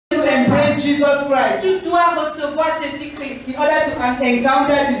receive Jesus Christ Tu dois recevoir Jésus-Christ in order to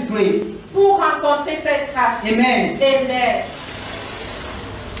encounter this grace. pour rencontrer cette grâce. Amen. Amen.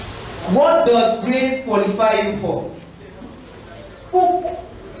 What does grace qualify you for?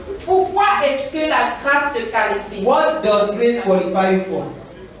 Pourquoi est-ce que la grâce te qualifie? What does grace qualify you for?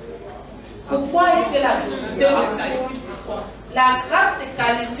 Pourquoi est-ce que la grâce te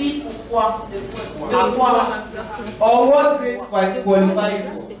qualifie pourquoi? De quoi? Or what grace qualify you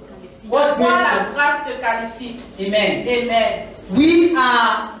for? What Pourquoi la grace? grâce te qualifie? Amen. Amen. We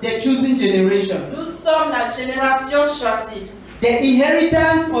are the chosen generation, Nous sommes la génération choisie. the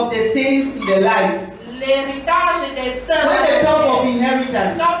inheritance of the saints in the light. L'héritage des saints. When they talk of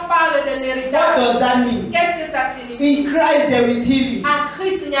inheritance, Quand on parle de what l'héritage, does that mean? qu'est-ce que ça signifie? In Christ there is healing. En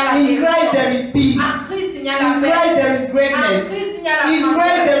Christ, il y a la In Christ guérison. there is peace. En Christ, il y a la In paix. Christ there is En greatness. Christ, il y a la In Christ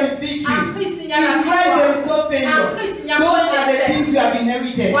grandeur. there is En victory. Christ, il y a la In Christ there is victoire. no En failure. Christ, il y a Those pas are the d'échec. things you have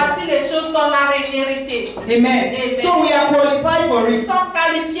inherited. Voici les choses qu'on a héritées. Amen. Amen. So we are qualified for Nous it. sommes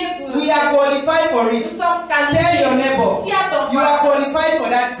qualifiés pour We are qualified for Nous it. sommes Tell your qualifiés. neighbor, Dis à ton you are voisin, qualified for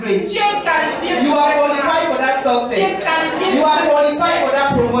that grace. tu es qualifié You pour are cette qualified for grâce. that Tu es success. qualifié You pour are cette qualified for that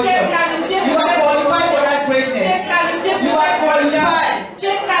Tu es promotion. qualifié You pour are cette qualified for that Tu es greatness. qualifié You pour are cette grandeur. qualified. Tu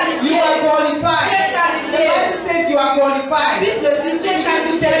es qualifié. You are qualified. Tu es The qualifié. Bible says you are qualified. Bible dit tu You es need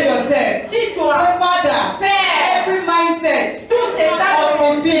to tell qualifié. yourself, Dis-toi, say, Father, Père, every mindset tout état de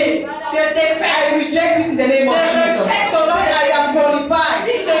pensée de tes I faits, reject it in the name of Je Jesus. rejette au nom de Say, I am qualified.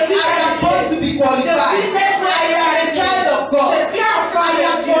 Si je suis I am qualifié. born to be qualified. Je suis né pour I am a être child of God. Je suis enfant I de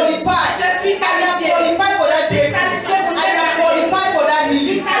am Dieu. qualified. Je suis I am qualifié. qualified for that Je suis breakthrough. qualifié pour I cette am grâce. qualified for that healing.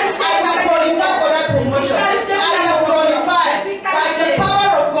 Je suis qualifié I am pour cette qualified for that promotion. Je suis qualifié I pour la am promotion. qualified Je suis by the qualifié.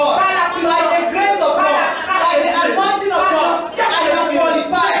 power of God, Par la by the puissance. grace of Par God, la grâce by de the Dieu. anointing of Par God. l'onction I de am Dieu.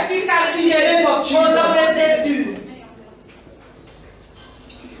 qualified Je suis in qualifié. the name of Au nom de Jesus. Jésus.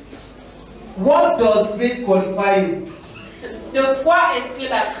 What does grace qualify you? De quoi est-ce que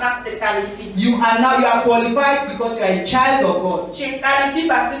la grâce te qualifie? You are qualified because you are a child of God. Tu es qualifié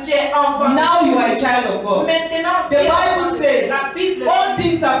parce que tu es enfant. Now you are a child of God. Maintenant, tu The es Bible enfant. says, La Bible all dit,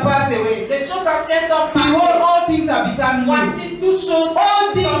 things are passed away. les choses anciennes sont Behold, passées. all things have become new. Voici toutes choses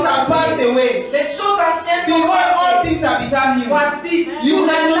All things sont are passed passées. away. Les choses anciennes sont Behold, all passées. things have become new. Voici. You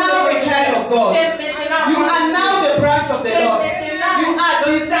are now a child of Tu God. es maintenant You are now the branch of Tu the es Lord. maintenant You are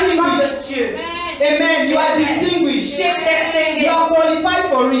le serment de distinguished. Dieu. Amen. You are Tu distinguished. es distingué. You are qualified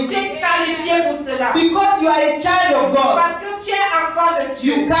for Tu it. es qualifié pour cela. Because you are a child of God. Parce que tu es enfant de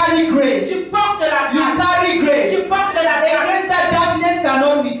Dieu. You carry grace. Tu portes la You grâce. carry Tu grace. portes la A grâce. grace that darkness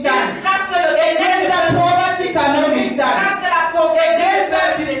cannot Une withstand. grâce que le A grace ténèbre that ne poverty cannot Une withstand. grâce que la A pauvreté grace that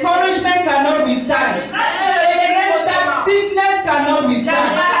ne peut discouragement cannot withstand. A grace that sickness cannot La withstand.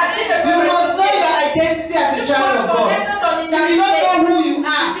 maladie ne You peut must know résister. your identity as a Tu child dois of God. connaître ton If you don't identité. know who you Tu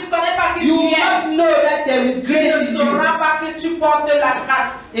are, ne connais pas qui you tu will es. not know that there is Tu grace ne in you. sauras pas que tu portes la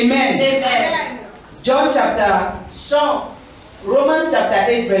grâce. Amen. Amen. John chapter, Jean, Romans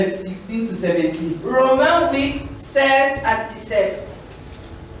chapter 8 verse 16 to 17. Romains 8, 16 à 17.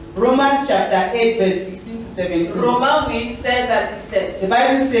 Romans chapter 8 verse 16 to 17. Romains 8, 16 à 17. The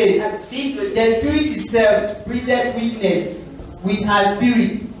Bible says, La Bible dit, the Spirit itself breathed witness with our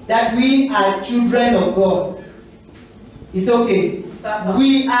spirit that we are children of God. It's okay. ça va.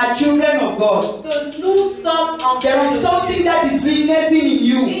 We are children of God. Que nous sommes enfants There is de something Dieu. that is witnessing in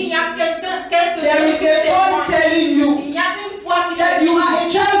you. Il y a quelque There chose is qui a voice témoigne. telling you Il y a une voix qui that te you are a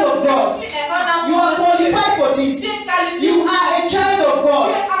dit child of que God. tu es un You are enfant de Dieu. qualified for Tu this. es qualifié. You are a child of Tu God.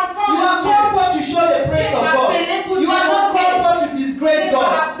 es enfant You de are Dieu. called for to show the praise of God. You are not called for to disgrace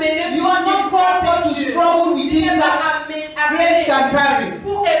God. You are not called for to struggle with things that grace can carry.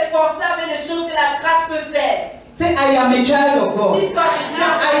 Pour efforcer avec les choses que la grâce peut faire. Say, I am a child of God. Dis-toi, je suis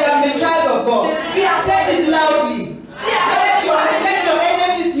enfant I am de a Dieu. child of God. Je suis enfant Say de it Dieu. loudly. Dis avec Let your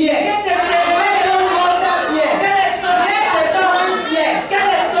enemies hear. Que tes Let your elders hear. Que les soldats Let the servants hear. Que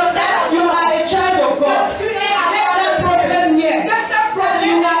les soldats That you are a child of God. Que tu es Let enfant that de Dieu. problem hear. Que ce That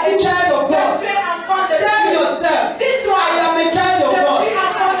you problème are a child of Que God. tu es enfant de Tell Dieu. yourself, Dis-toi, I am a child of je God. suis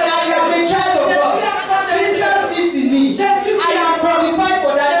enfant de I Dieu. am a child of Je God. suis enfant de Dieu. Jesus lives in me. I am qualified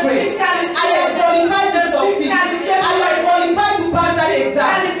for that Je suis grace. qualifié. I am qualified to Je suis succeed. qualifié I am qualified to pass that exam.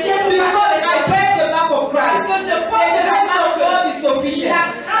 Qualifié pour Because passer I bear the mark of Christ. Parce que je The porte la grace of marque. God is sufficient. La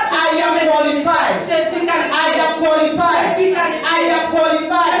grâce de I Dieu am me qualified. Je suis qualifié. I am qualified. Je suis qualifié. I am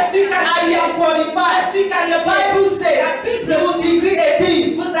qualified. Je suis qualifié. I am qualified. Je suis qualifié. The Bible says, La Bible you will decree a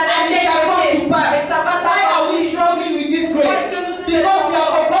thing Vous allez and it shall come to décréter. pass. Et ça va Why are we struggling with this Parce grace? que nous sommes Because we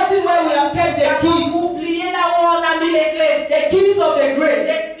have forgotten where we have kept the keys. oublié là où on a mis les clés. The keys of the grace.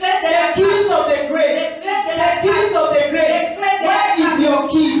 Les clés de la The keys grâce. of the Les grace. clés de la The keys grâce. of the grace. Les clés de la Where is grâce. your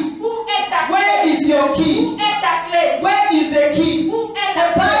key? Où est ta key? Où est ta clé? Where is the key? Où est The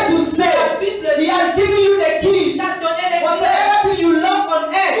la clé? Bible says He has given you the key. Il t'a donné les clés. Whatsoever thing you lock on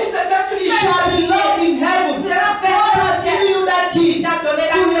Tout earth, ce que tu it fais shall be locked in heaven. sera fait God dans has le ciel. given you that key Il t'a donné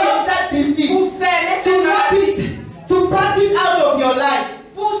la to clé lock that disease, pour fermer to cette lock maladie, it, to pack it out of your life,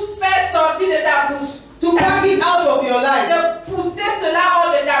 pour faire sortir de ta bouche, to pack it out of your life. de pousser cela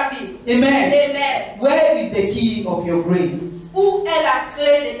hors de ta vie. Amen. Amen. Where is the key of your grace? Où est la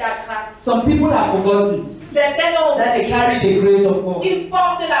clé de ta grâce? Some people have forgotten Certains ont that they oublié carry the grace of God, qu'ils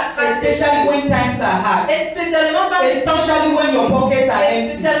portent la grâce de especially Dieu. when times are hard, Spécialement quand les temps especially when your pockets are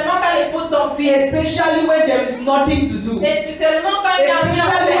empty, spécialement quand les poches sont vides. especially when there is nothing to do, Spécialement quand il n'y a rien à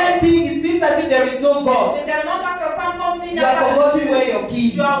especially faire. when it seems as if there is no God. Spécialement quand ça semble comme s'il n'y You a have pas de forgotten Dieu. where your key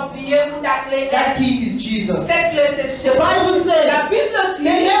is. Tu as oublié où ta clé That est. key is Jesus. Cette clé c'est The Jésus. Bible La says, Bible the dit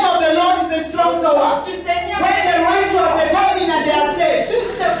name of the Lord is a strong tower. du Seigneur When the righteous they go in and they are saved.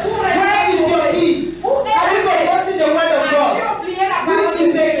 juste pour Where is your key? Où est Have you la clé? forgotten the word of As-tu God? oublié la parole Which de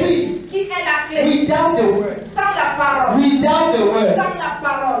is the Dieu? key? Qui est la clé? Without the word. Sans la parole. Without the word. Sans la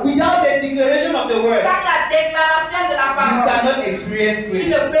parole. Without the declaration of the word. Sans la déclaration de la You parole. cannot experience Tu grace.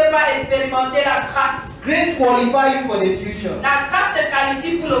 ne peux pas expérimenter la grâce. Grace qualifies you for the future. La grâce te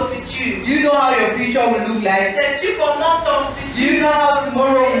qualifie pour le futur. Do you know how your future will look like? Sais-tu comment ton Do you futur know how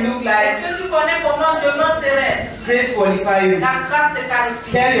tomorrow will look Est-ce like? que tu connais comment demain serait? Grace qualifies you. La grâce te qualifie.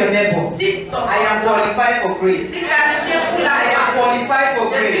 Tell your neighbor, Dis ton I am voisin, qualified for je grace. suis qualifié pour la I am grâce. qualified for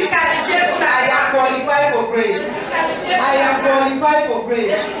Je suis grace. qualifié pour la I am grâce. qualified for Je grace. suis qualifié pour I la am grâce. qualified for Je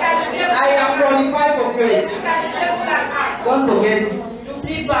grace. suis qualifié pour I la am grâce. qualified for Je grace. suis qualifié pour la grâce. Don't forget it.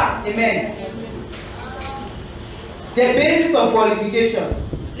 N'oublie pas. Amen. The basis of qualification.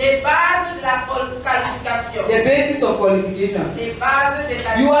 Les bases de la qualification. The basis of qualification. Les bases de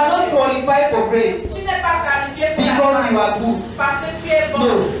la You are not qualification. qualified for grace Tu n'es pas qualifié pour la because you grâce are good. parce que tu es bon.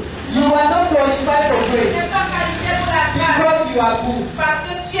 No. You are not qualified for Tu grace n'es pas qualifié pour la grâce because you are good. parce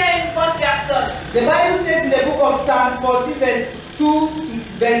que tu es une bonne personne. The Bible says in the book of Psalms 40 verse 2 to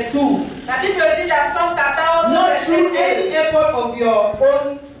verse 2. La Bible dit dans Somme 14, Not verset through 2, any effort of your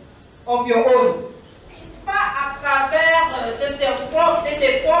own. pas à travers de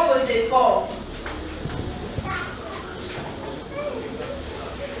tes propres efforts.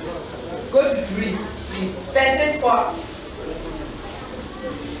 Go to 3, please. Verset 3.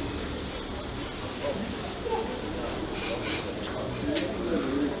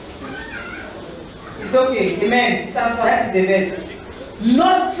 It's okay. Amen. Ça va. That is the verse.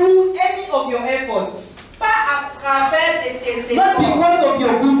 Not through any of your efforts. Pas à travers de tes Not efforts. because of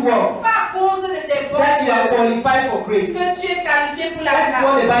your good works. Pas à cause de tes bonnes That you are œuvres qualified for grace. que tu es qualifié pour la That is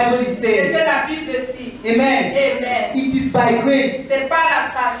what the grâce. Bible is C'est saying. que la Bible dit. Amen. Amen. It is by grace C'est pas la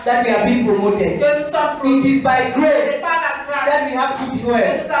grâce that we are being promoted. que nous sommes It promus. is by C'est grace pas la that grâce we have good que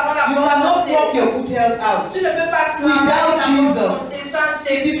health. nous avons la You bonne cannot santé. work your good health out. Tu ne peux pas Without travailler la bonne Jesus. santé sans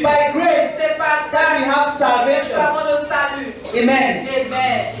It is Jésus. by grace C'est par that we grâce have que nous salvation. avons le salut. Amen.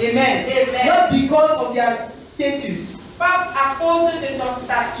 Amen. Amen. Amen. Not because of their status. Pas à cause de ton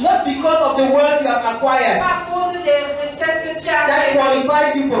statut. Not because of the wealth you have acquired. Pas à cause des richesses que tu as That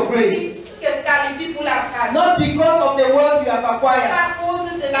qualifies you for grace. qui te qualifient pour la grâce. Not because of the wealth you have Pas acquired. à cause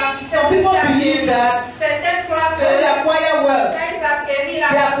de la richesse Some que tu people as believe that Certaines croient que when they acquire wealth, quand ils acquérirent la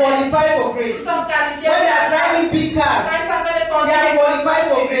they are richesse, qualified for grace. ils sont qualifiés When pour they la are grâce. driving big Quand cars, ils sont en train de they conduire are les qualified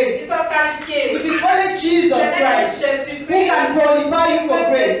for voitures, grace. ils sont qualifiés. It is only Jesus Ce n'est que Christ who Jésus-Christ can qualify you for peut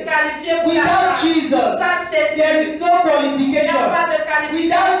grace. te qualifier pour la Without grâce. Jesus, Sans Jésus, there is no il n'y a qualification. pas de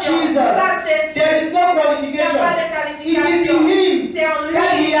Without qualification. Jesus, Sans Jésus, there is no il n'y a pas qualification. de It is qualification. in Him C'est en lui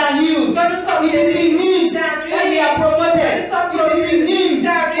that we are healed. que nous sommes It is in Him C'est en that we lui are promoted. It is in Him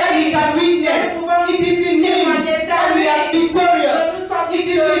that we can witness. It is in Him that we are victorious. It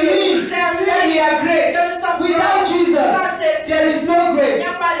is in Him that we are great. Without Jesus, there is no Il n'y grace.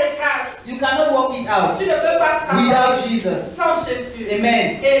 a pas de grâce. You cannot work it out Tu ne peux pas travailler without Jesus. sans Jésus.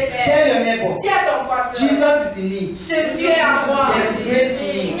 Amen. Amen. Tell your neighbor, Dis à ton voisin, Jesus is in me. Jésus est en moi. There is grace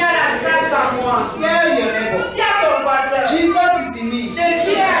in Il me. y a la grâce en moi. Tell your neighbor, Dis à ton voisin, Jesus is in me.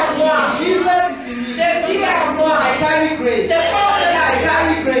 Jésus est en moi. Jesus is in me. Jésus est en moi. I carry grace. Je porte la I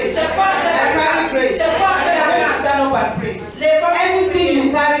carry grâce. grace. Je porte I la carry grâce. grace. Je porte la When you grâce. stand up and pray, anything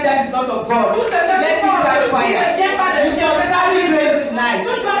you carry that is not of God, Tout ce que let tu it portes catch qui ne fire. vient pas de You Dieu, must carry grace tonight.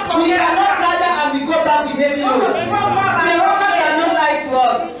 Tu dois We porter la cannot grâce. gather and we go back with heavy loads. Jehovah cannot lie to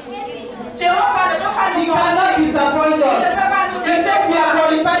us. Jéhovah ne peut pas He nous cannot mentir. disappoint Il ne us. peut pas nous He says we are décevoir.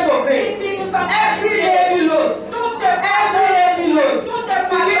 qualified for grace. Ici, nous sommes Every qualifiés. heavy load, Toutes every heavy load,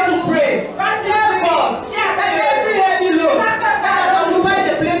 begin to pray. Tell God that every heavy load that has occupied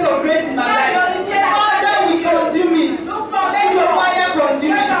the place of grace in my life, Father, we consume it. Let your fire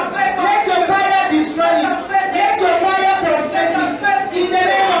consume it. Let your fire destroy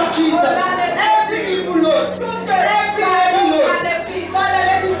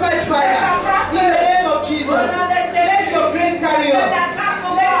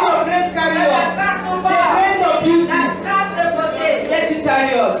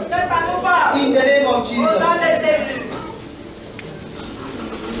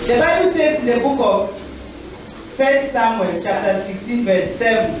The Bible says in the book of 1 Samuel chapter 16 verse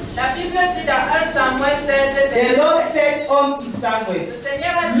 7. La Bible dit dans 1 Samuel 16 verset The Lord 7. said unto Samuel, Le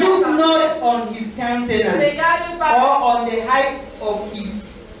Seigneur a dit à look Samuel, not on his countenance regarde or pas on the height of his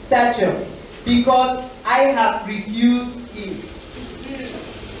stature, because I have refused him.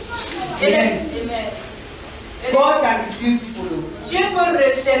 Amen. Amen. God can refuse people. Dieu peut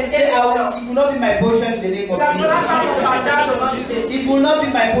rejeter les gens. It will not be my portion in the name of Ça ne sera pas mon Jesus. partage au nom de It Jésus. will not be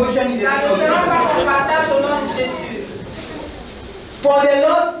my portion in the Ça name ne of sera pas mon Jesus. partage au nom de Jésus. For the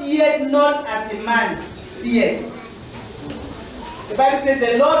Lord seeth not as a man seeth. The Bible says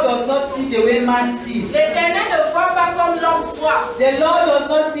the Lord does not see the way man sees. L'Éternel ne voit pas comme l'homme voit. The Lord does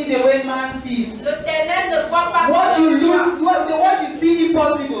not see the way man sees. L'Éternel ne voit pas What comme you l'homme voit. look, what you see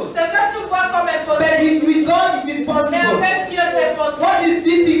impossible. Ce que tu vois comme But impossible, with God it is mais possible. avec Dieu c'est What possible. is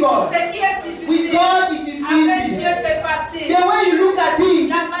difficult? Ce qui est With difficile, God it is avec easy. Dieu c'est facile. The way you look at things,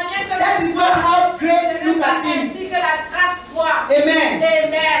 La manière que that tu is not vois, how grace ce n'est look pas at things. ainsi que la grâce voit. Amen.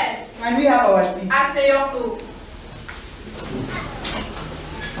 Amen. Can we have our seat? Asseyons-nous.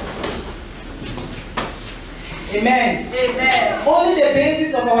 Amen. Amen. Only the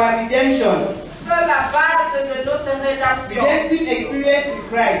basis of our redemption, C'est la base de notre rédemption. redemptive experience in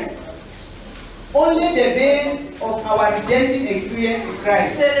Christ. Only the base of our redemptive experience in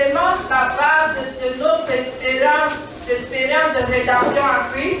Christ. C'est vraiment la base de notre espérance de rédemption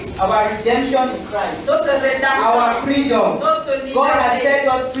en Christ. Our redemption in Christ. Notre rédemption Our en Christ. freedom. Notre God has liberté. set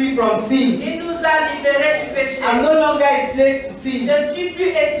us free from sin. Il nous a libérés du péché. I'm no longer a slave to sin. Je ne suis plus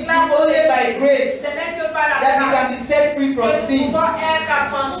esclave It is au only by péché. grace Ce n'est que par la that we grâce can be set free from que nous sin. pouvons être You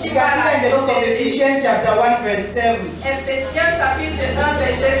affranchis can par see in the la book of péché. Ephesians chapter 1 verse 7. Ephésiens chapitre 1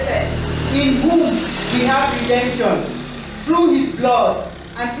 verset 7. In whom we have redemption through his blood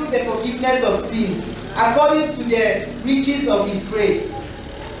and through the forgiveness of sin, according to the riches of his grace.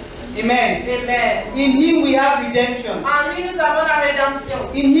 Amen. Amen. In him we have redemption. En lui nous avons la rédemption.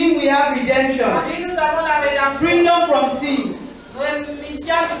 In him we have En redemption. lui nous avons la rédemption. Freedom from sin.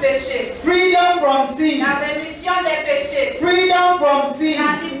 Rémission du péché. Freedom from sin. La rémission des péchés. Freedom from La sin.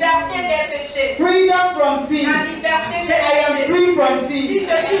 liberté des péchés. Freedom from La sin. liberté des Say, I am péchés. free from Si sin.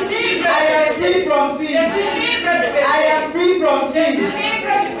 je suis libre I du am péché. free from Je sin. suis libre du I péché. am free from Je suis sin.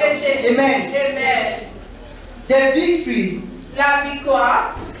 libre du péché. Amen. Amen. The victory. La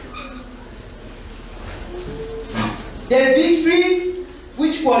victoire. The victory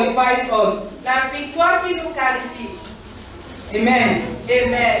which qualifies us. La victoire qui nous qualifie. Amen.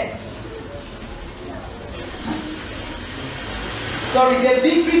 Amen. Sorry, the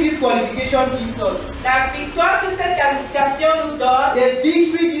victory this qualification gives us. La victoire que cette qualification nous donne. The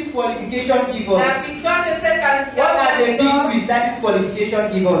victory this qualification gives La us. victoire que cette What are qualification the nous donne. victories that this qualification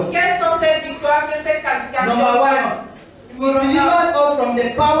gives us? Quelles sont ces victoires que cette qualification Number nous one, donne? it Numéro un, delivers us from the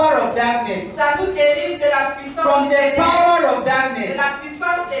power of darkness. ça nous délivre de la puissance From des the ténèbres. power of De darkness. la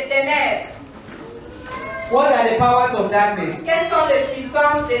puissance des ténèbres. What are the powers of darkness? Quelles sont les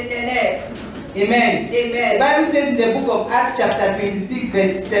puissances des ténèbres? Amen. The Amen. Bible says in the book of Acts chapter 26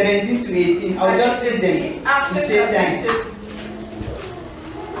 verse 17 to 18. I'll just read them to Actes save time. chapitre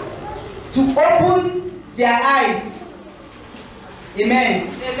To open their eyes. Amen.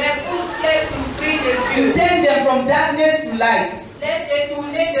 Amen. Pour les souffrir des To yeux. turn them from darkness to light. Les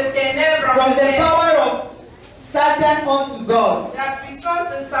détourner de ténèbres en From the lumière. power of Satan unto God. La puissance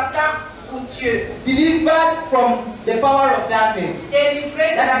de Satan pour Dieu. Delivered from the power of darkness. Délivré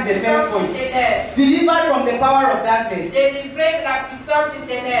de That la is the puissance first one. du ténèbre. Delivered from the power of darkness. Délivré de la puissance du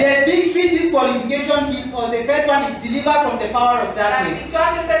ténèbre. The victory this qualification gives us, the first one is delivered from the power of La darkness.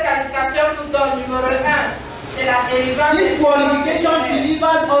 victoire que cette qualification nous donne, numéro 1, c'est la délivrance This des puissances du qualification ténèbre.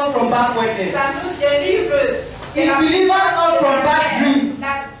 delivers us from backwardness. Ça nous délivre de It la delivers puissance us de from la bad terre, dreams.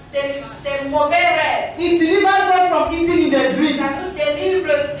 des mauvais rêves. It delivers us from eating in the dream. Ça nous délivre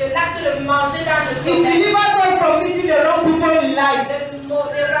de l'acte de manger dans le It sommeil. delivers us from meeting the wrong people in life.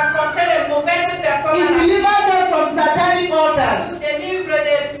 De rencontrer les mauvaises personnes. It dans la vie. delivers us from satanic Ça altars. nous délivre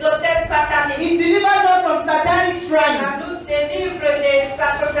des hôtels sataniques. It delivers us from satanic Ça shrines. nous délivre des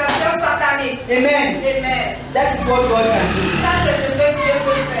associations sataniques. Amen. Amen. That is what God can do. Ça, c'est ce que Dieu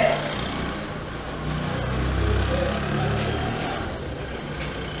peut faire.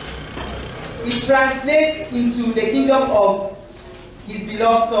 It translates into the kingdom of His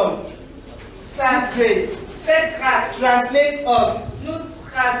beloved Son. Ça, His grace cette grâce translates us, nous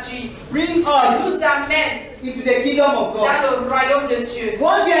traduit, bring us nous amène into the kingdom of dans God. le royaume de Dieu.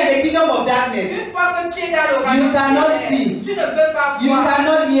 Once you are in the kingdom of darkness, Une fois que tu es dans le royaume cannot de see. Dieu, tu ne peux pas you voir,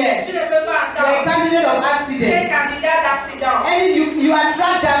 cannot hear. tu ne peux pas You are a entendre. candidate of Tu es accident. candidat d'accident. And you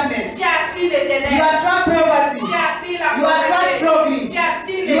attract darkness. Tu attires les You ténèbres. attract poverty. Tu attires la You attract pauvreté. struggling. Tu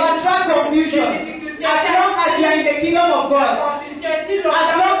attires You les confusion, les difficultés, as long as you are in the kingdom of la God, confusion, si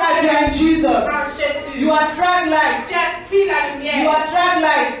as long as you are in Jesus, en Jésus, you attract light, tu attires la you lumière, attract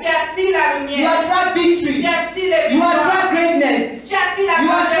light, tu attires la you lumière, attract victory, tu attires les you victoires, attract greatness, tu attires la you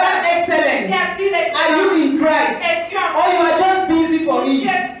attract grandeur, excellence. tu attires les Are you in Christ? et tu es Or you are just busy for tu Him?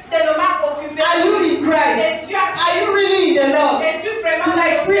 es tellement occupé, Are you in et Christ? tu as Are you really in the Lord? et tu vraiment To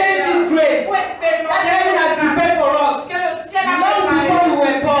experience this grace pour that heaven has expérimenter prepared for us que le ciel a long before préparé, we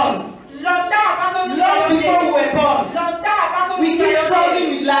were born. longtemps avant que nous Long soyons before we nés, were born. longtemps avant que We nous keep soyons struggling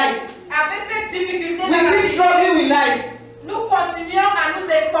nés, with life. avec cette difficulté We dans la keep vie, struggling with life. nous continuons à nous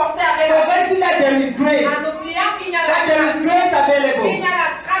efforcer avec la vie, Forgetting that there is grace. en oubliant qu'il y a la That there is grâce, grace qu'il y available. a la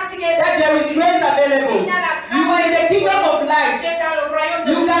grâce qui est That there is grace available. You are in the kingdom of tu light. es dans le royaume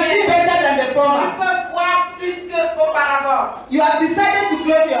de You can see lumière, better than the tu former. peux voir plus qu'auparavant, You have decided to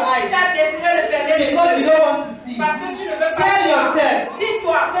close your eyes tu as décidé de fermer les because you yeux, don't want to see. parce que tu ne veux pas Tell voir. yourself,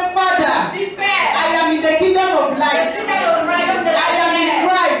 Dis-toi, say, Father, dis Père, I am in the kingdom of je light. suis dans le royaume de la I am in lumière,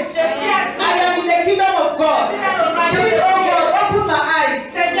 Christ. je suis à I am in the kingdom of je God. suis dans le royaume Please, de oh Dieu. God, open my eyes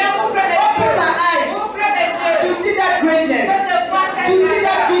Seigneur, ouvre mes Open yeux, my eyes ouvre mes yeux, to see that que greatness, je vois cette to see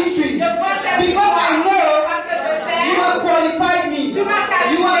that grandeur, victory. je vois cette Because I victoire, know parce que je sais, you have qualified me. tu m'as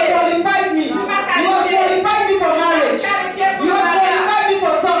You have qualifié, qualified me. Tu m'as You have qualifié. qualified me for marriage. qualifié pour You le have mariage. qualified me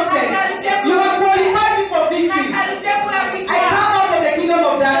for success. qualifié pour You le have qualified me for tu m'as victory. qualifié pour la I victoire. come out of the kingdom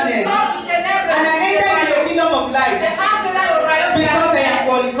of Je darkness sors du ténèbre and I enter into the kingdom of Je light entre dans le royaume de la because I am lumière,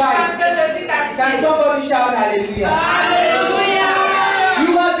 parce qualified. que je suis Can qualifié. somebody shout hallelujah? Alléluia.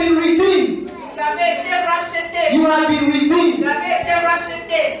 You have been redeemed. Vous avez été racheté. You have been Vous redeemed avez été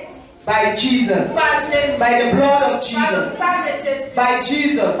racheté by Jesus, par Jésus, by the blood of par le Jesus, sang de Jésus, by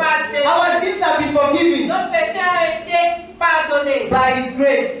Jesus. par Jésus. Our sins have been forgiven Nos péchés ont été pardonnés by His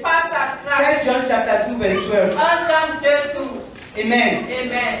grace. par sa grâce. 1 John chapter 2 verse 12. 1 Jean 2:12. Amen.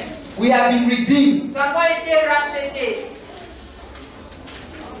 Amen. We have been redeemed. Nous avons été rachetés.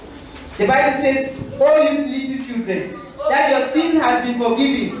 The Bible says, "Oh, you little children, that your sin has been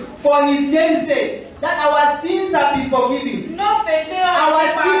forgiven for His name's sake." That our sins have been forgiven. Nos péchés ont Our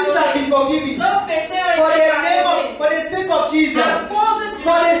été sins have pardonnés. been forgiven. Nos péchés ont For été the name pardonnés. of, for the sake of Jesus. À cause du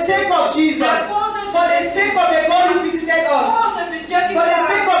For nom the de sake Jésus. of Jesus. À cause du For the Jésus. sake of the God who visited À us. cause du Dieu qui For nous the a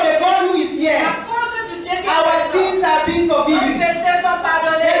sake of the God who is here. À cause du Dieu qui Our nous a sins have been Nos forgiven. péchés sont Then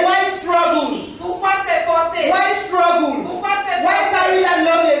pardonnés. why struggle? Pourquoi s'efforcer? Why struggle? Pourquoi Why carry s'efforcer? that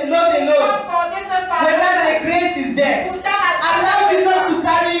load alone? Pourquoi porter ce When fardeau? the grace is there. Pourtant, la Allow Jesus to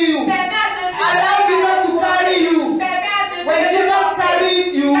carry you. Permets à Jésus de Allow Jesus to carry you. Permets à Jésus When de te Jesus porter. carries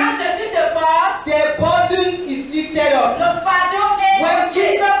you, Quand Jésus te porte, the burden is lifted up. le fardeau est When ôté.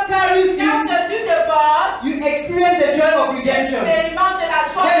 Jesus carries Quand you, Jésus te porte, you experience the joy of redemption. expérimente de la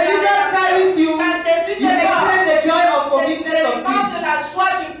joie When de la Jesus carries you, Quand Jésus you te porte, experience the joy of forgiveness of expérimente sin. de la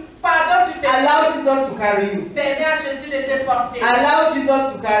joie du pardon du péché. Allow Jesus to carry you. Permets à Jésus de te porter. Allow Jesus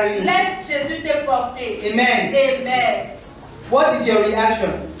to carry you. Laisse Jésus te porter. Amen. Amen. What is your reaction?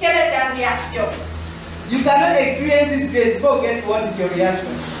 Quelle est ta réaction? You cannot experience this grace before we get to what is your reaction.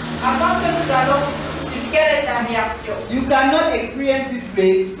 Avant que nous allons sur quelle est ta réaction? You cannot experience this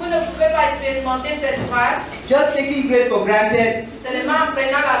grace Vous ne pouvez pas expérimenter cette grâce just taking grace for granted. seulement en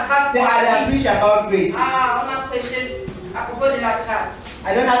prenant la grâce Say, pour I acquis. preach about grace. Ah, on a prêché à propos de la grâce.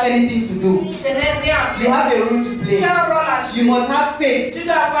 I don't have anything to do. Je n'ai rien à You faire. have a role to Tu play. as un rôle à You jouer. must have faith Tu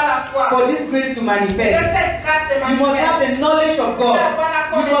dois avoir la foi. for this grace to Que manifest. cette grâce se You must have manifeste. the knowledge of Tu dois God. avoir la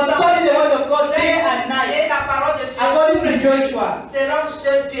You must connaissance. study the word of God Tu day dois and night. étudier la parole de Dieu. According to Joshua, Selon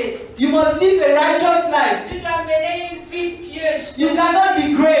Josué. you must live a righteous life. Tu dois mener une vie pieuse. You cannot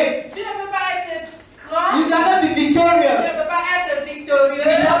be great. Tu ne peux pas être grand. You cannot be Tu ne victorious peux pas être victorieux.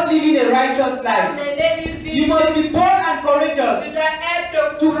 without living a righteous Tu dois life. mener une vie You must be juste. bold and Tu courageous dois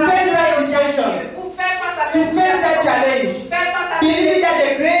être To face courageux that et situation. audacieux pour faire face à to cette face that situation. challenge. Faire face à Believing cette that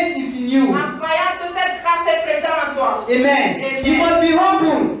the grace is in you. en croyant que cette grâce est présente en toi. Amen. You must be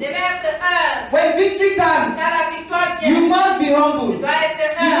humble. De mettre un. When victory comes, Quand la victoire vient, you tu must be humble. dois être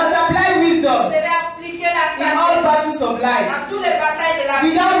You must un. apply Vous wisdom devez appliquer la in all sagesse battles of life. dans toutes les batailles de la vie.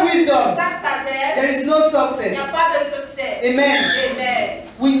 Without wisdom, Sans sagesse, there is no il n'y a success. pas de succès. Amen. Amen.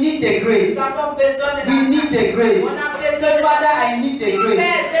 We need the grace. Nous avons besoin de la We need the grace. On a besoin Say, de la Father, I need the grace.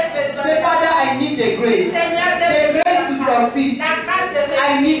 Père, j'ai besoin Say, de la Father, I need the grace. Seigneur, j'ai The besoin grace to de la grâce. succeed. La grâce de I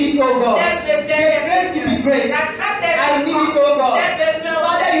réussir. need it, oh God. J'ai besoin The de grace to be great. La grâce d'être I need it, grand. oh God. J'ai besoin aussi.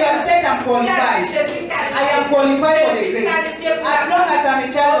 Father, you have said I'm qualified. Je suis qualifié. I am qualified for the Je suis grace. qualifié pour As la long as I'm a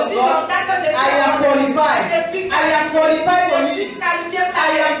child of Aussi God, longtemps que je suis I am qualified. Je suis I am qualified for Je you. suis qualifié pour I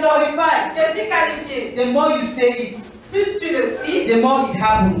la am raison. qualified. Je suis qualifié. The more you say it, plus tu le dis, the more it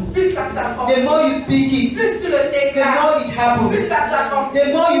happens. plus ça s'accomplit. The more you speak it, Plus tu le the déclares, more it plus happens. ça s'accomplit.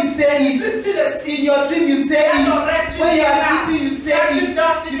 The more you say it, Plus tu le dis, in your dream you say dans it. ton rêve, tu When you are déclares. sleeping, you say Quand tu it.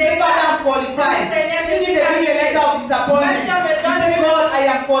 dors, tu You say, Father, I'm déclares. qualified. Seigneur, je Even suis if they give you a letter of disappointment, Même si on me you donne say, une- God, I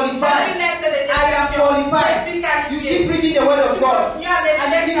am Par qualified. une lettre de I am déception, qualified. je suis You qualifié. keep reading the word of Tu God. continues à And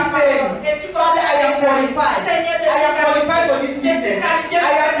you méditer keep ta saying, parole. Et tu Father, I am continues à qualified. Seigneur, je I suis am qualified for this qualifié. Je suis business. qualifié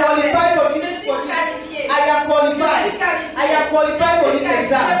I am pour cette qualified for affaire. this. Je suis qualifié. I am qualified. Je suis qualifié. I am qualified for this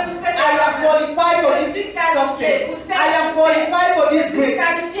exam. I am qualified for Je this suis qualifié pour success. cette I am succès. qualified for Je this suis grace.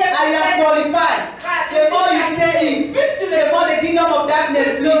 qualifié pour I am cette qualified. grâce. Je The suis more you qualifié. say it, Plus tu le the more dis, the kingdom of darkness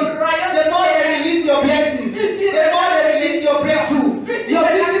plus leave. le royaume The more des they ténèbres. release your blessings. Plus ils The more they relâchent release tes your bénédictions. breakthrough. Plus ils Your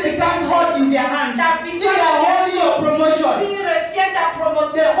relâchent victory tes becomes bénédictions. hot in their hands. Ta If victoire they are devient holding your chaude. promotion, S'ils retiennent ta the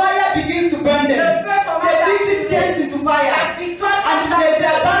promotion, fire begins to burn le them. feu commence The à victory brûler. turns into fire. La victoire And change they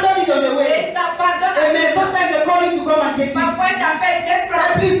en feu. abandon it on the way. Et ils abandonnent à Amen. chaque fois. Sometimes they call you to come and take Parfois, it. ils t'appellent, viens That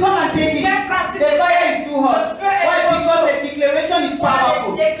prendre. please come and take it. Viens prendre, s'il The te plaît. fire is too hot. Le feu est Why? trop Because chaud. the declaration is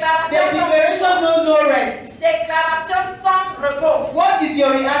powerful. Les The déclarations sont declaration knows no rest. déclarations sans repos. What is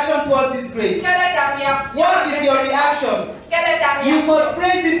your reaction towards this grace? Quelle est ta réaction? What avec is your cette- reaction? Quelle est ta You réaction? must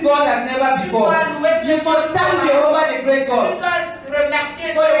praise this God as never Tu before. dois louer ce You Dieu must thank comme Jehovah the great Tu God dois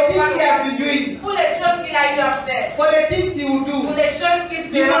remercier for the Jéhovah things he has been doing, pour les choses qu'il a eu à faire, for the things he will pour do. les choses qu'il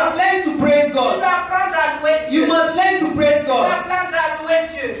You fera. must learn to praise Tu God. dois apprendre à louer Dieu. You must learn to praise Tu dois God. apprendre à louer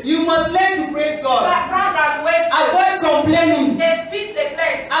Dieu. You must learn to praise Tu dois God. apprendre à louer Dieu. Avoid complaining. Évite les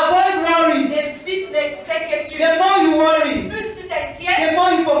plaintes. Avoid worries. Évite les inquiétudes. The more you worry, Plus tu the t'inquiètes,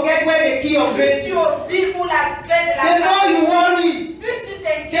 more you forget where the key of plus grace tu is. oublies où la clé de la The more you grâce worry, est. Plus tu the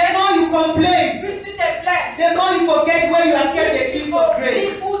t'inquiètes, more you complain, plus tu te plains. the more you forget where you have kept the Plus tu keys of grace.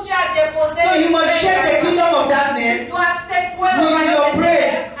 oublies où tu as déposé So les you must clés de shake la the grâce. kingdom of Tu darkness. dois secouer le with royaume your des praise.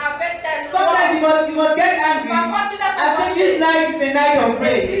 ténèbres avec ta Sometimes louange. you must get angry. Parfois tu dois te I say fâcher. this night is a night of Et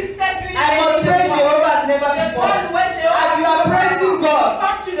praise. dis, cette nuit, I c'est must une praise fois. Jehovah as never Je before. dois louer Jéhovah. As you are praising God,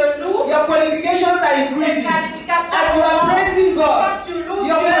 Quand tu le loues, your qualifications are tes increasing. qualifications As you are augmentent. praising God, Quand tu loues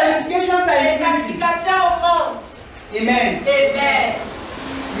your Dieu, qualifications are tes increasing. qualifications augmentent. Amen. Amen.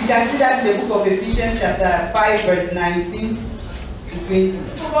 We can see that in the book of Ephesians chapter 5 verse 19 to 20.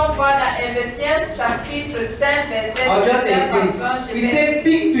 Nous pouvons voir dans Éphésiens chapitre 5, verset Or just 19 à 20. a It says,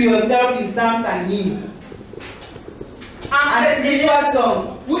 speak to yourself in psalms and hymns and spiritual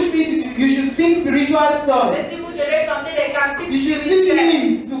songs, which means you should sing spiritual songs. Mais si vous devez chanter des cantiques You should sing spirituels,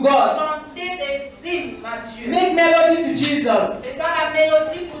 hymns to God. chanter des hymnes à Dieu. Make melody to Jesus. Faisons la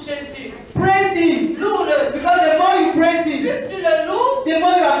mélodie pour Jésus. Praise Him. Loue-le. Because the more you praise Him, Plus tu le loues, the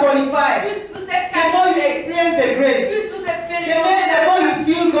more you are qualified. plus vous êtes The more you qualifié. experience the grace. Plus vous The expérimentez more la you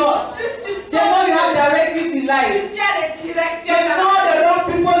feel God. plus tu The more you have sens directives in life. plus tu as des directions The dans la more vie. the wrong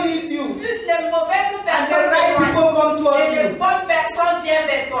people leave you. Plus les mauvaises And the personnes right s'éloignent. people come towards Et les you. bonnes personnes viennent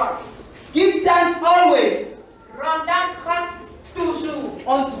vers toi. Give thanks always Rendant grâce toujours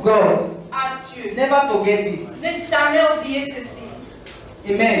unto God. à Dieu. Never forget this. Ne jamais oublier ceci.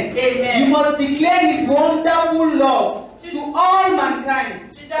 Amen. You Amen. must declare His wonderful love to all mankind.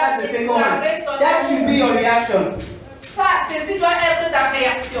 Tu dois That's the second one. déclarer son That should be your reaction. Ça, ceci doit être ta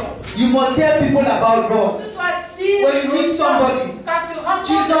réaction. You must tell people about God. Tu dois dire When you meet aux gens, somebody, quand tu rencontres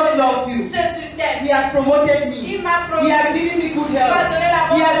Jesus loved you. Jésus t'aime. He has promoted me. Il m'a He promis. has given me good Il m'a health. donné la He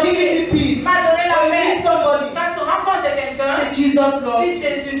bonne has santé. given me peace. Il m'a donné la When you paix. meet somebody, Quand tu rencontres say quelqu'un, Jesus loves dis you.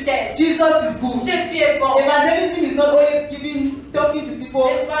 Jésus t'aime. Jesus is good. Jésus est bon. Evangelism is not only talking to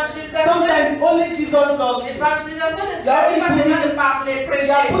people. L'évangélisation, Sometimes only Jesus loves you. l'évangélisation ne s'agit pas seulement de parler, You are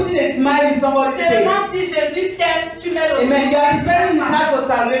prêcher. putting a smile in somebody's face. Seulement si Jésus t'aime, tu mets le Amen. You are preparing his sourire. heart for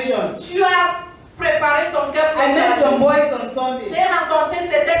salvation. Tu as préparé son cœur pour I met ça. some boys on Sunday. J'ai rencontré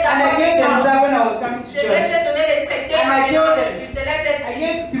certains And I garçons gave them qui job when I was coming to je les church. ai donné les traités And I avec told moi. them. Je les ai I dit.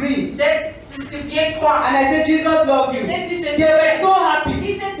 gave 3. J'ai distribué 3. And I said, Jesus loves you. J'ai dit Jésus They were t'aime. so happy. Ils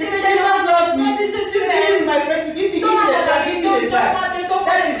They étaient said, Jesus loves me. Ils ont dit So Jésus give it to t'aime. my friend to give me Donne-moi the mon child, ami, give me the child. donne-moi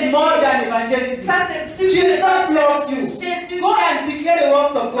That is more than evangelism. Ça c'est plus Jesus loves you. Jésus Go and declare the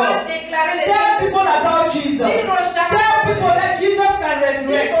works of va God. déclarer les Tell people about Jesus. Dire aux gens Tell people that Jesus can Dire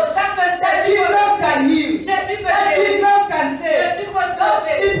resurrect. aux gens que That Jésus Jesus can heal. Jésus peut That guérir. Jesus can save. Jésus peut Don't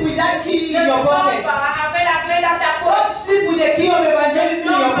sauver. sleep with that key in Ne your dors pocket. pas avec la clé dans ta Don't poche. sleep with the key of evangelism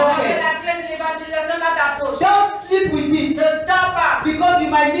in Ne your dors pas avec pocket. la clé de l'évangélisation dans ta poche. Don't sleep with it Ne dors pas. because you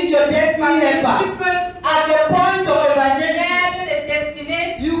might meet your destiny Parce que tu helper. peux At the point of evangelism, l'aide de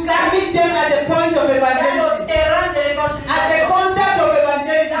destinée you can meet them at the point of dans le evangelism, terrain de at the l'évangélisation. contact of Dans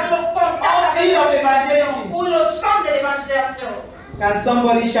evangelism, le contact or avec field of l'évangélisation evangelism. ou le champ de l'évangélisation. Can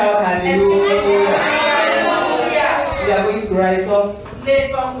somebody shout Est-ce que hallelujah? Alléluia. We are going to rise up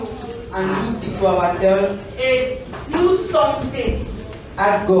Lèvons-nous and look into ourselves. et nous sonder.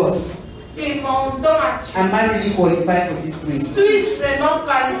 Ask God, Demandons à Dieu. am I really qualified for this grace? Suis-je vraiment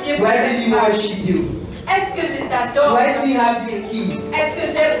qualifié Do pour I cette really grâce? worship you? Est-ce que je Do t'adore? I still have this key? Est-ce que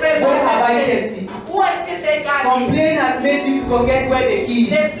j'ai vraiment Where have I cette kept clé? it? Où est-ce que j'ai gardé? Complaint has made you to forget where the key is.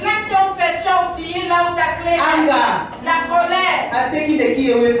 Les plaintes t'ont fait, tu as oublié là où ta clé est. Anger La colère has taken the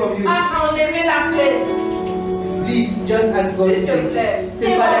key away from you. a enlevé la clé. Please just ask God S'il te today. plaît,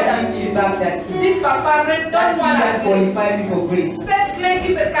 Say, Father, give me back that key. dis papa, That key redonne-moi la that clé. qualifies me for grace. Cette clé qui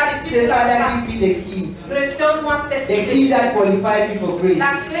me qualifie Say, pour la Father, grâce. give me the key. Redonne-moi cette The clé. key that qualifies me for grace.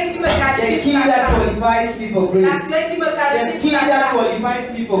 La clé qui me The qualifie key pour la that grâce. qualifies me for La grace. clé qui me The qualifie key pour la that grâce. qualifies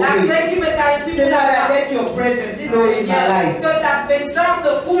me for La clé grace. qui me qualifie Say, pour la Father, grâce. let your presence Dis, flow in my Seigneur, life. que ta présence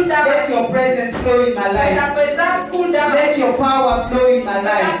coule dans ma Let vie. your presence flow in my Que ta life. présence coule dans ma Let vie. your power flow in my Que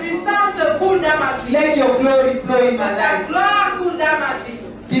ta life. puissance coule dans ma vie. Let your glory flow in Que my ta life. gloire coule dans ma vie.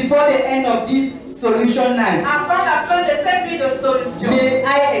 Before the end of this solution night, Avant la fin de cette nuit de solution, may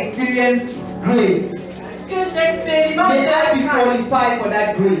I experience grace. que j'expérimente May I la be grâce. qualified for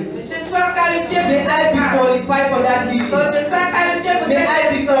that Que grace. je sois qualifié pour May I cette be grâce. qualified for that Que healing. je sois qualifié pour May cette I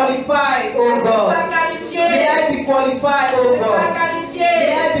be guérison. qualified, Que oh je sois God. qualifié. May I be qualified, Que oh je sois God. qualifié.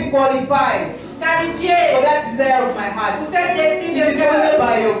 May I be qualified Qualifié for that desire of my heart. pour cette désir It de is cœur. only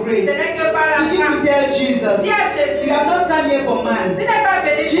by your Ce grace. n'est que par la Begin to grâce. tell Jesus. Dis à Jésus, You have not come here for man. tu n'es pas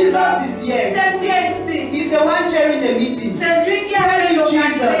venu pour Jesus moi. is here. Jésus est ici. He's the one chairing the meeting. C'est lui qui a Tell fait you,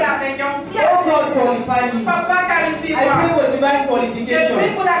 organiser Jesus. la réunion. Dis à Oh God, Jésus, qualify me. Papa, I qualifie-moi. pray for divine Je prie qualification.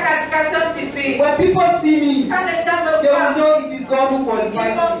 pour la qualification typique. When people see me, Quand les gens me they will voient, know it is God who ils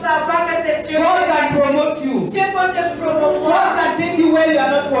qualifies vont me. savoir que c'est Dieu God qui can promote you. Dieu peut te God promouvoir. can take you where you are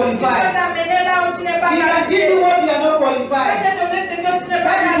not Il peut qualified. t'amener là où tu n'es pas He can give qualifié. you what you are not Il peut qualified. te donner ce que tu n'es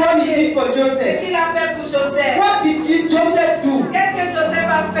pas That is what he qualifié. did for Ce Joseph. qu'il a fait pour Joseph. What did Joseph do? Qu'est-ce que Joseph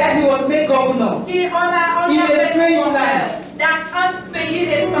a That he fait? was made governor. On In a a fait strange gouverneur land. dans un pays Did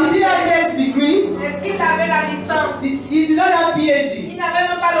he étranger. have first degree? Est-ce qu'il avait la licence? He did not have PhD. Il n'avait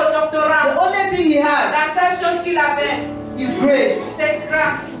même pas le The doctorat. only thing he had La seule chose qu'il avait, is grace. c'est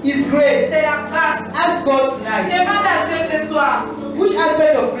grâce. Is grace. C'est la grâce. Ask God tonight. Demande à Dieu ce soir, Which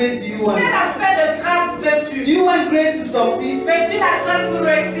aspect of grace do you want? quel aspect de grâce Do veux-tu? you want grace to succeed? Veux-tu la grâce pour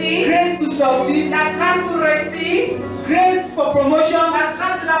réussir? Grace to succeed? La grâce pour réussir? Grace for promotion? La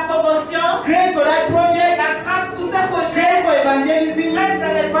grâce de la promotion? Grace for that project? La grâce pour ce Grace projet? for evangelism? Grâce de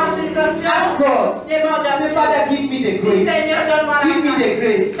l'évangélisation? Ask God. Demande à Say, Dieu. Father, give me the Dis, grace. Seigneur, donne-moi la Give me the grâce.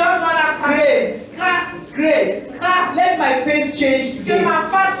 grace. Donne-moi la grâce. Grace. Grâce. Grace. Grâce. Let my face change Que today. ma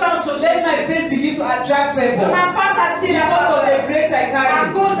face change Let aujourd'hui. my face begin to attract Que favor. ma face attire la Because of the faveur. grace I À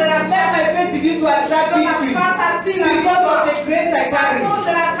carry. cause de la Let grâce. my faith begin to attract Que ma victory. face attire la Because of victoire. the grace I carry. À cause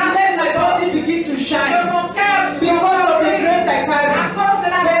de la grâce. Let my body begin to Que shine. mon cœur. Because of the grace I carry. À cause de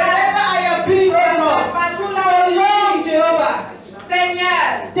la Wherever grâce. I have been, oh Lord. Partout là Oh où je Lord, suis. Jehovah.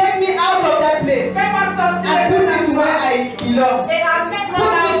 Seigneur, Take me out of that place. fais-moi sortir And de put cet me to where endroit. I belong. Et amène-moi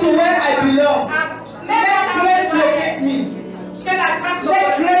Put là me où to where I belong. Mets-moi Let là où grace je dois locate être. me. Que la grâce me Let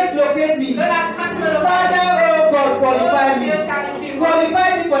locate. grace locate me. Que la grâce me locate. Father, oh God, qualify Oh me. Dieu, qualifie-moi. Qualify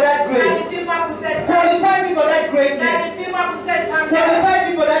me for that grace. Qualifie-moi pour cette grâce. Qualify me for that greatness. Qualifie-moi pour cette grandeur. Qualify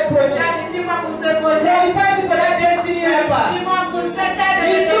me for that project. Qualifie-moi pour ce projet. Qualify me for that destiny helper. Qualifie-moi pour cette aide de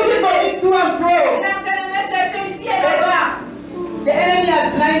He's looking for me to and Il fro. est en train de me chercher ici et là-bas. The enemy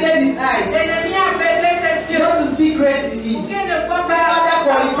has blinded his eyes L'ennemi a aveuglé ses yeux. not to see grace in Pour me. qu'il ne voit Say, pas Father, la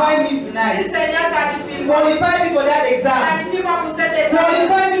qualify me Dis, tonight. Seigneur, qualifie-moi. Qualify me for that exam. Qualifie-moi pour cet examen.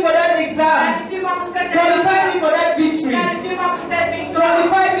 Qualify me for that exam. Qualifie-moi pour cet Qualify me examen. for that victory. Qualifie-moi pour cette victoire.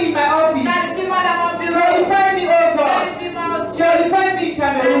 Qualify me in my office. Qualifie-moi dans mon bureau. Qualify me, oh God. Qualifie-moi au Dieu. Qualify me in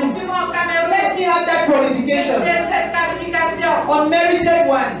Cameroon. Qualifie-moi au Cameroun. Let me have that qualification. J'ai cette qualification. Unmerited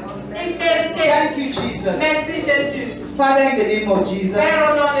one. Immérité. Thank you, Jesus. Merci Jésus. Father, in the name of Jesus,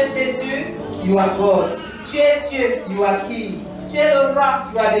 Père, au nom de Jésus, you are God. tu es Dieu. You are King. Tu es le roi.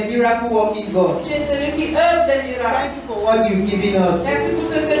 You are the miracle working God. Tu es celui qui œuvre des miracles. Thank you for what you've given us. Merci pour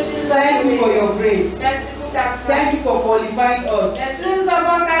ce que tu nous as Thank you for donné. your grace. Merci pour ta grâce. Thank you for qualifying us. Merci de nous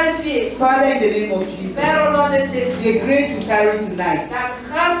avoir qualifiés. Father, in the name of Jesus, Père, au nom de Jésus, the grace we carry tonight, la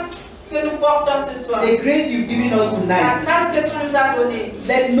grâce que nous portons ce soir, the grace you've given us la tonight, grâce que tu nous as donnée,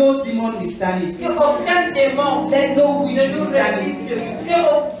 let no demon withstand it. qu'aucun démon Let no witch ne nous withstand résiste, it.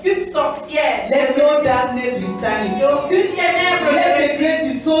 qu'aucune sorcière Let ne no résiste, darkness withstand it. qu'aucune ténèbre ne Let the résiste, grace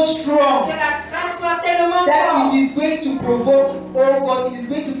be so que strong la grâce soit tellement that forte it is going to provoke, oh God, it is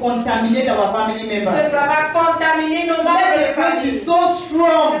going to contaminate our family que members. ça va contaminer nos membres Let de the grace be famille, so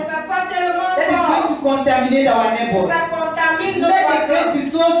strong que ça soit tellement that it's going fort to contaminate our que neighbors. ça contamine contamine nos Let the voisins. grace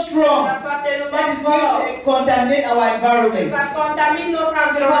be so strong Ça soit that tellement it's going fort. to contaminate our Que environment. ça contamine notre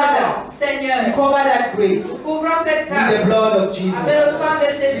environnement. We Seigneur, cover that grace nous couvrons cette with the grâce blood of avec Jesus. le sang de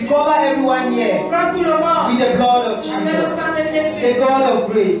We Jésus. cover everyone here Couvrons tout le monde with the blood of avec le Jesus. sang de The Jésus. God of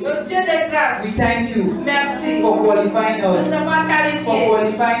grace. Le Dieu de grâce, We thank you merci. for qualifying Nous us, sommes for qualifiés.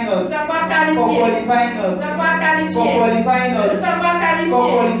 qualifying Nous us, sommes for qualifiés. qualifying Nous us, sommes for qualifiés. qualifying Nous us, sommes for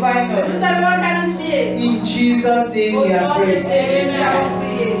qualifiés. qualifying Nous us. sommes qualifiés. In Jesus' name Au we are nom de praying. Jésus, nous avons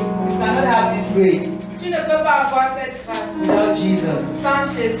prié. We cannot have this grace Tu ne peux pas avoir cette grâce without Jesus. sans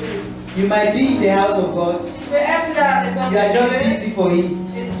Jésus. You might be in the house of God. Tu peux être dans la maison You are just de Dieu busy for Him,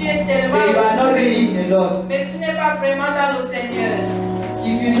 et tu es but you are tellement not really in the Lord. mais tu n'es pas vraiment dans le Seigneur.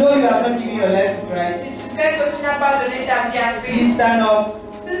 If you know you have not given your life to Christ, Si tu sais que tu n'as pas donné ta vie à please Christ, stand up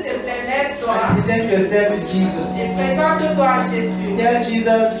s'il te plaît, lève-toi and present yourself to Jesus. et présente-toi à Jésus. Tell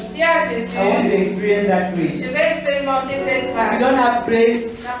Jesus, Dis à I want to Jésus, experience that je grace. vais expérimenter cette If grâce. you don't have grace,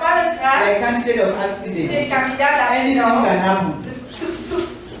 Tu n'as pas de you are a grâce, candidate of tu accident. es candidat Anything d'accident. can happen.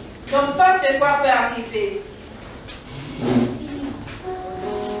 Donc, n'importe quoi peut arriver.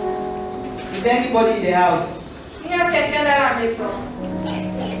 Is there anybody in the house? Il y a quelqu'un dans la maison.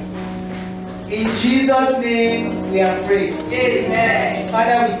 In Jesus' name we have prayed. Amen.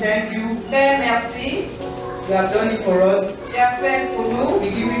 Father, we thank you. Père, merci. You have done it for us. Tu as fait pour nous. We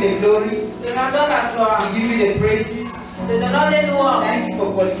give you the glory. Te rendons la gloire. We give you the praises. Te donnons les louanges. Thank you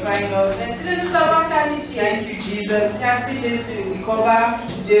for qualifying us. Merci de nous avoir qualifiés. Thank you, Jesus. Merci Jésus. We cover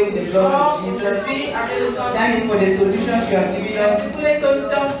today with the blood of Aujourd'hui, Jesus. avec le sang de Thank you Jésus. for the solutions you have given Merci us. pour les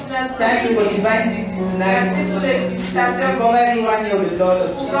solutions que tu nous as Thank you for données. divine visit tonight. Merci pour les We visitations cover divines. everyone here with the blood of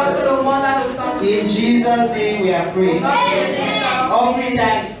Pour rendre Jesus. le monde dans le sang de In Jésus. Jesus' name we are Au praying. nom de Jésus, nous avons Offering prié.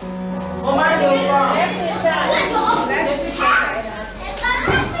 time. Hommage au vent.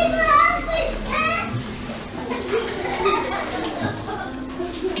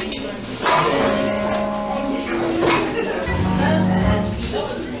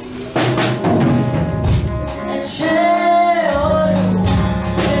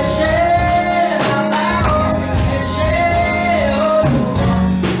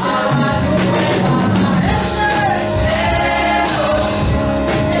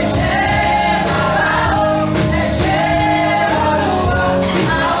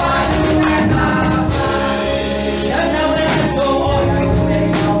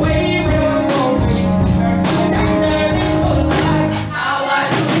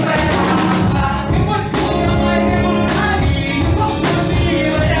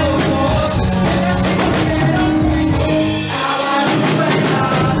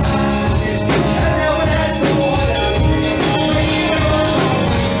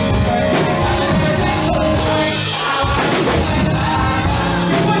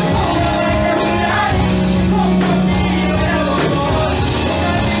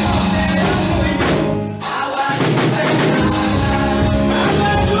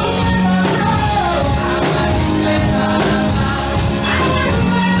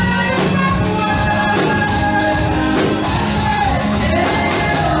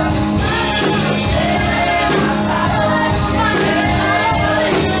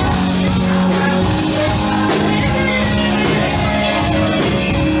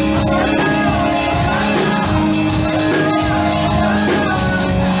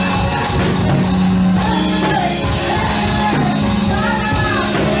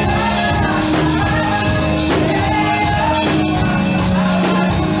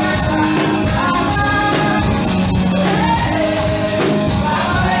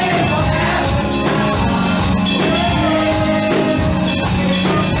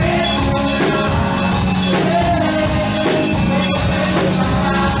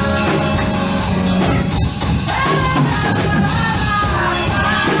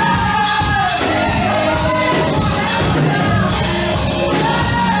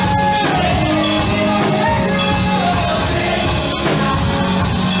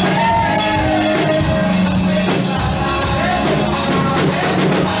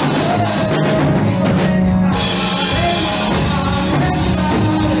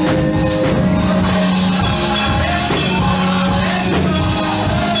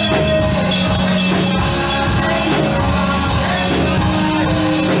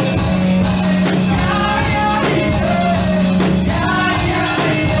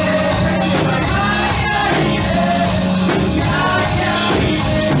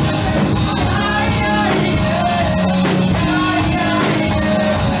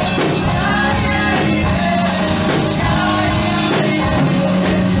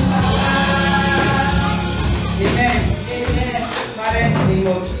 Father, in the name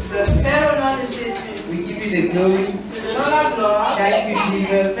of Jesus, Père, au nom de Jésus, we give you the glory. te donnons la ta gloire. Thank you,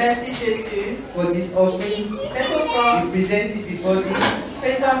 Jesus, Merci Jésus. for this offering. Cette offrande, We present it before thee.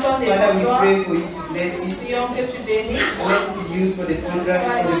 présentons Father, devant we toi. pray for you to bless it. Prions que tu bénisses Let it be used for the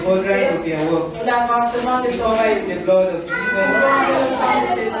furtherance of your work. pour l'avancement de We ton cover it règne. with the blood of Au nom Jesus. du sang de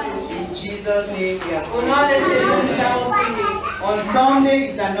Jésus. In Jesus' name we are Au nom de Jésus, nous avons prié. On Sunday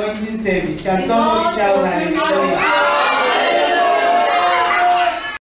is anointing service. Can somebody shout hallelujah?